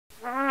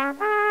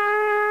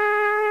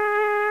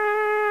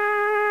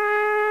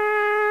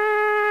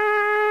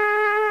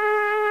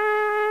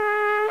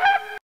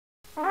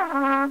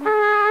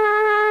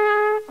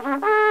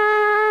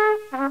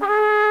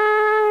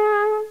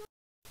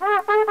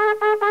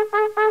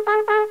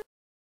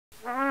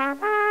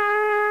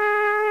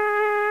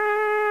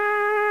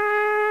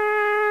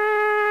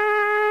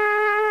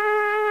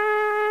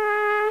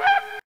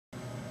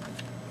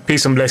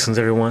Peace and blessings,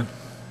 everyone.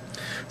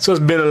 So it's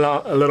been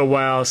a little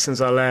while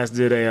since I last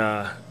did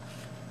a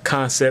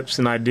concepts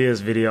and ideas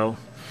video.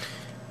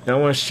 And I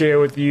want to share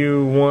with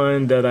you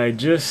one that I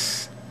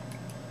just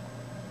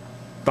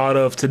thought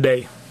of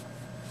today.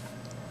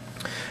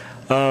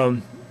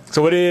 So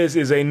what it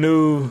is a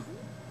new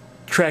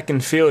track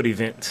and field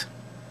event,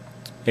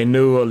 a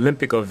new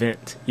Olympic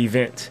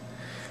event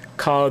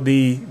called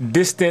the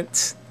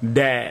Distance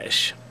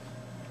Dash.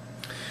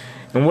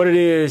 And what it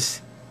is,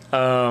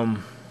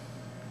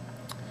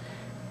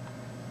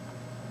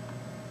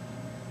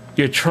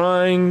 you're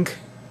trying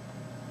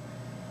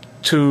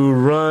to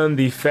run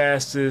the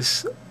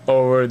fastest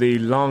over the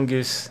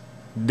longest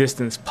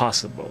distance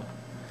possible.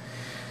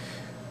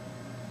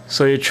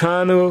 So you're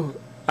trying to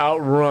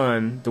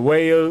outrun. The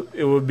way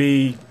it would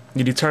be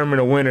you determine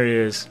a winner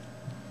is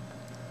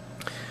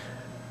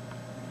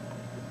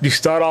you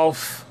start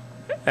off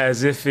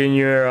as if in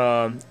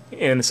your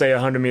in say a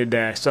 100-meter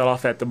dash. Start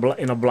off at the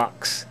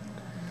blocks,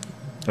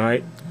 all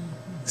right,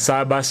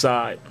 side by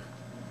side.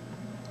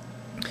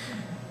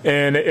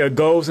 And it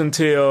goes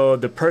until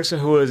the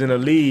person who is in the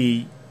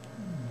lead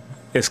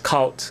is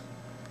caught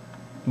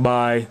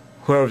by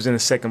whoever's in the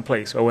second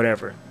place or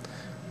whatever.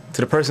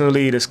 To the person in the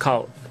lead is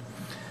caught.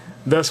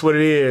 That's what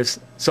it is.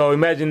 So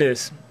imagine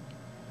this.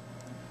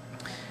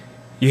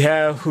 You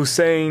have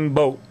Usain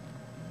Bolt,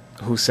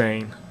 who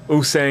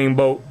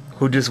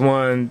just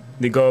won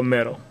the gold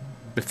medal,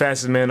 the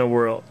fastest man in the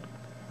world.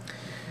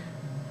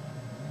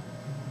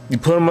 You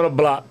put him on the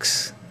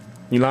blocks,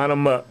 you line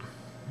him up.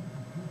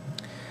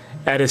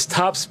 At his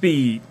top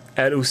speed,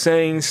 at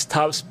Usain's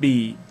top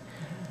speed,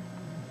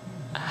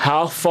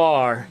 how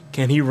far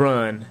can he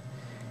run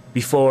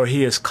before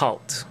he is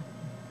caught?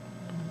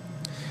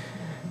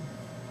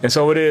 And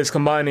so it is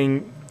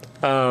combining,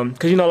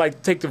 because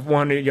like take the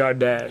 100-yard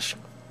dash.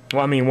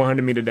 Well, I mean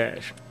 100-meter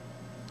dash.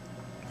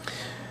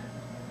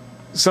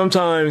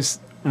 Sometimes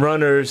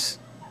runners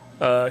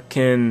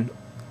can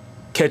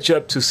catch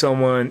up to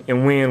someone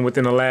and win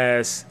within the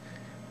last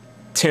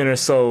 10 or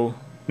so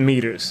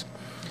meters.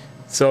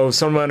 So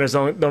some runners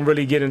don't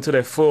really get into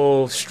their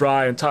full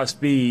stride and top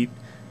speed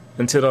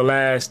until the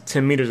last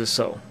 10 meters or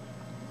so.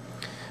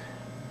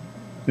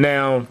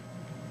 Now,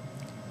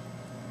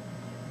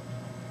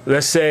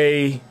 let's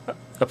say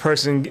a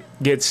person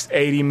gets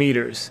 80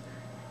 meters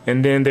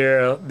and then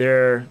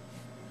they're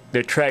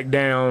tracked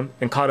down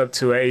and caught up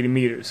to 80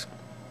 meters.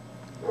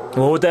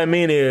 Well, what that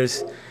means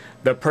is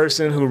the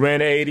person who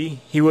ran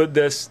 80,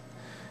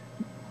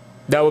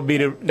 that would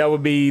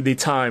be the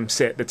time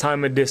set, the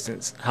time and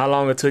distance, how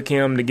long it took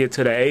him to get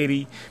to the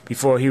 80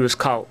 before he was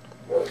caught.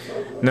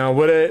 Now,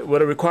 what it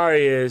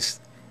requires is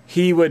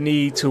he would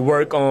need to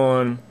work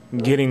on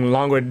getting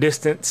longer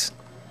distance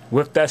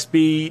with that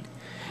speed,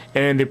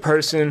 and the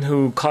person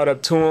who caught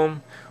up to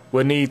him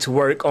would need to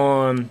work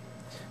on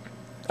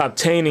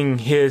obtaining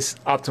his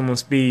optimum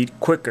speed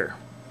quicker.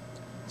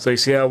 So you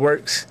see how it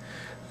works?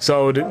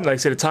 So like I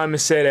said, the time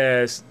is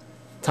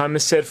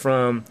set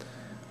from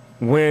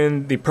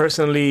when the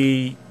person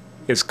lead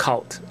is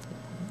caught.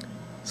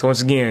 So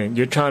once again,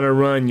 you're trying to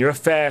run your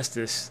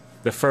fastest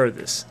the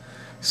furthest.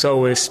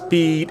 So it's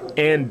speed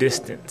and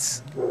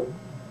distance.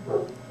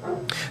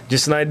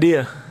 Just an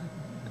idea.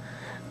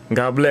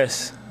 God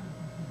bless.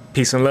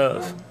 Peace and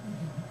love.